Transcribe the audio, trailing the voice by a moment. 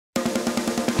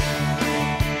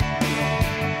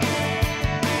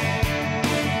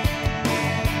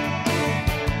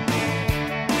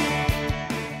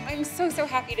so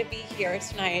happy to be here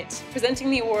tonight, presenting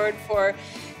the award for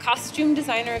Costume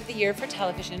Designer of the Year for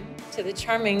Television to the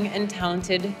charming and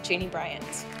talented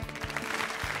JaneBryant.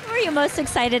 Who are you most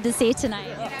excited to see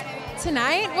tonight?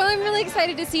 Tonight? Well, I'm really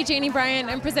excited to see JaneBryant.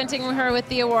 I'm presenting her with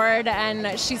the award,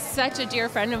 and she's such a dear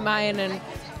friend of mine. And,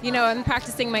 you know, I'm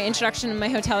practicing my introduction in my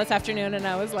hotel this afternoon, and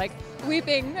I was like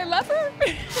weeping. I love her.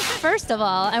 First of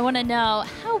all, I want to know,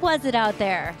 how was it out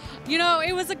there? You know,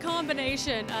 it was a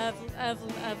combination of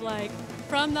like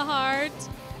from the heart,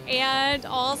 and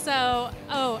also,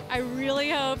 oh, I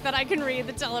really hope that I can read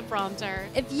the teleprompter.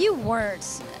 If you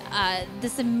weren't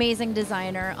this amazing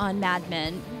designer on Mad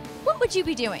Men, what would you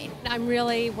be doing? I'm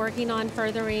really working on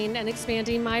furthering and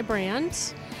expanding my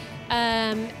brand.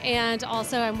 And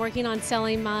also I'm working on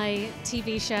selling my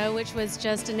TV show, which was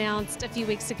just announced a few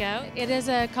weeks ago. It is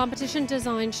a competition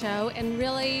design show, and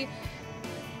really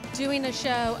doing a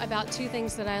show about two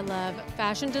things that I love: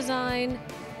 fashion design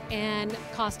and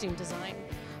costume design.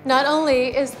 Not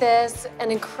only is this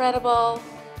an incredible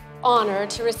honor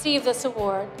to receive this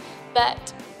award,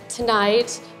 but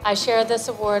tonight I share this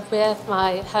award with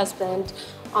my husband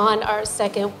on our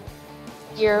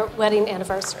second-year wedding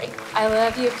anniversary. I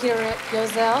love you, Peter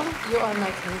Yosel. You are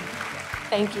my king.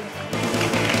 Thank you.